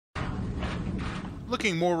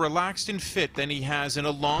Looking more relaxed and fit than he has in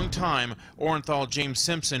a long time, Orenthal James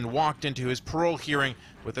Simpson walked into his parole hearing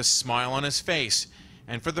with a smile on his face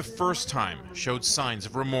and for the first time showed signs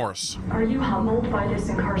of remorse. Are you humbled by this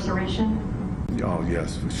incarceration? Oh,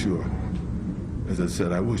 yes, for sure. As I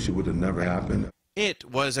said, I wish it would have never happened. It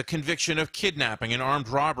was a conviction of kidnapping and armed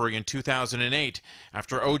robbery in 2008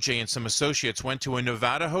 after OJ and some associates went to a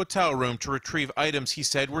Nevada hotel room to retrieve items he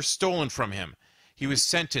said were stolen from him. He was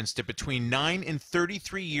sentenced to between 9 and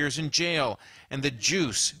 33 years in jail, and the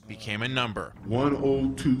juice became a number.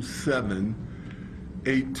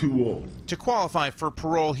 1027820. To qualify for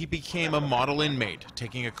parole, he became a model inmate,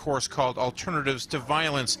 taking a course called Alternatives to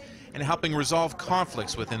Violence and helping resolve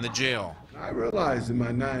conflicts within the jail. I realized in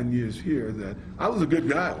my 9 years here that I was a good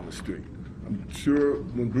guy on the street. I'm sure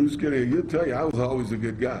when Bruce get here, he'll tell you I was always a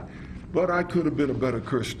good guy. But I could have been a better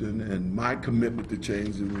Christian, and my commitment to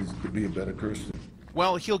change was to be a better Christian.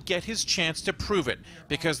 Well, he'll get his chance to prove it,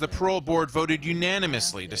 because the parole board voted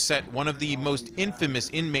unanimously to set one of the most infamous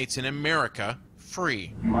inmates in America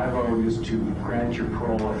free. My vote is to grant your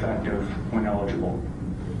parole effective when eligible.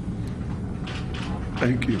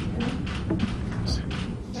 Thank you.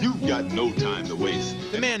 You've got no time to waste.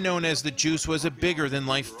 The man known as the Juice was a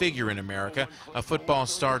bigger-than-life figure in America, a football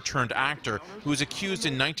star turned actor who was accused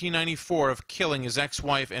in 1994 of killing his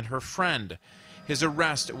ex-wife and her friend. His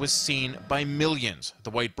arrest was seen by millions. The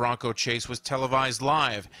white Bronco chase was televised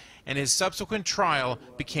live, and his subsequent trial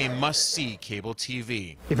became must-see cable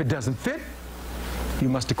TV. If it doesn't fit, you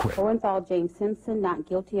must acquit. Orenthal James Simpson not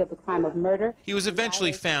guilty of the crime of murder. He was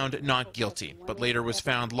eventually found not guilty, but later was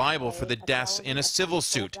found liable for the deaths in a civil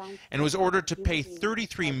suit and was ordered to pay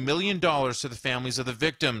 $33 million to the families of the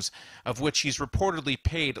victims, of which he's reportedly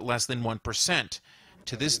paid less than 1%.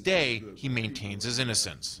 To this day, he maintains his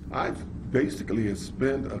innocence. I've basically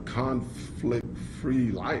spent a conflict-free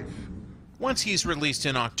life. Once he's released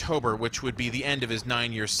in October, which would be the end of his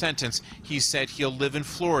 9-year sentence, he said he'll live in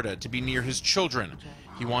Florida to be near his children.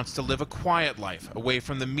 He wants to live a quiet life, away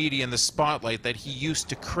from the media and the spotlight that he used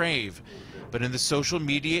to crave. But in the social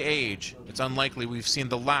media age, it's unlikely we've seen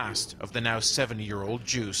the last of the now 70-year-old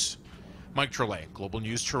Juice. Mike Trelay, Global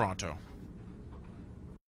News, Toronto.